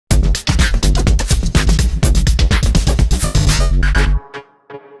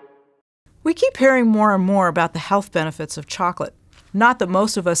keep hearing more and more about the health benefits of chocolate. Not that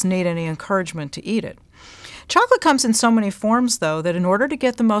most of us need any encouragement to eat it. Chocolate comes in so many forms, though, that in order to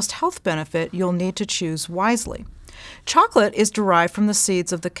get the most health benefit, you'll need to choose wisely. Chocolate is derived from the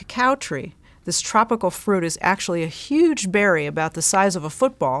seeds of the cacao tree. This tropical fruit is actually a huge berry about the size of a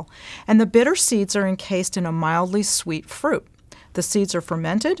football, and the bitter seeds are encased in a mildly sweet fruit. The seeds are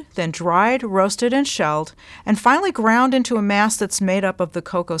fermented, then dried, roasted, and shelled, and finally ground into a mass that's made up of the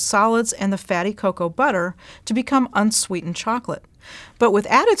cocoa solids and the fatty cocoa butter to become unsweetened chocolate. But with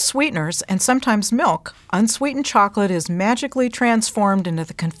added sweeteners, and sometimes milk, unsweetened chocolate is magically transformed into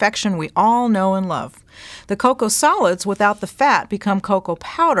the confection we all know and love. The cocoa solids without the fat become cocoa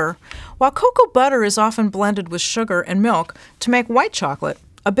powder, while cocoa butter is often blended with sugar and milk to make white chocolate,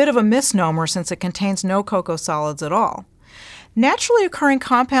 a bit of a misnomer since it contains no cocoa solids at all. Naturally occurring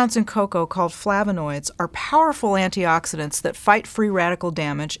compounds in cocoa called flavonoids are powerful antioxidants that fight free radical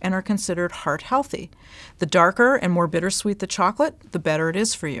damage and are considered heart healthy. The darker and more bittersweet the chocolate, the better it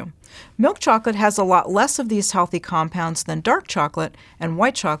is for you. Milk chocolate has a lot less of these healthy compounds than dark chocolate, and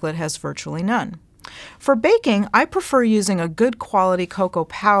white chocolate has virtually none. For baking, I prefer using a good quality cocoa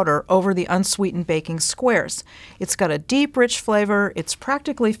powder over the unsweetened baking squares. It's got a deep, rich flavor, it's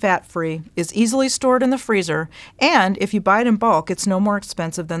practically fat-free, is easily stored in the freezer, and if you buy it in bulk, it's no more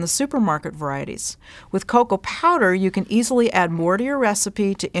expensive than the supermarket varieties. With cocoa powder, you can easily add more to your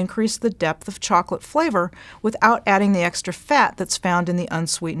recipe to increase the depth of chocolate flavor without adding the extra fat that's found in the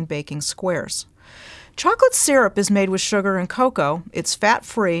unsweetened baking squares. Chocolate syrup is made with sugar and cocoa. It's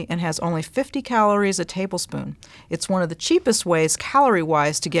fat-free and has only 50 calories a tablespoon. It's one of the cheapest ways,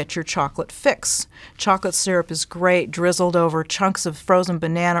 calorie-wise, to get your chocolate fix. Chocolate syrup is great drizzled over chunks of frozen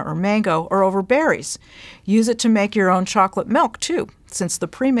banana or mango or over berries. Use it to make your own chocolate milk, too, since the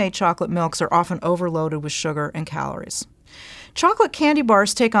pre-made chocolate milks are often overloaded with sugar and calories. Chocolate candy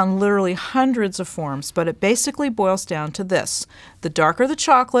bars take on literally hundreds of forms, but it basically boils down to this. The darker the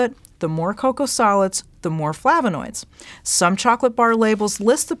chocolate, the more cocoa solids, the more flavonoids. Some chocolate bar labels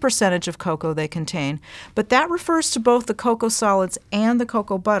list the percentage of cocoa they contain, but that refers to both the cocoa solids and the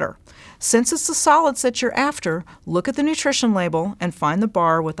cocoa butter. Since it's the solids that you're after, look at the nutrition label and find the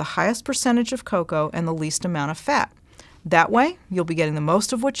bar with the highest percentage of cocoa and the least amount of fat. That way, you'll be getting the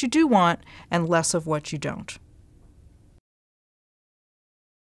most of what you do want and less of what you don't.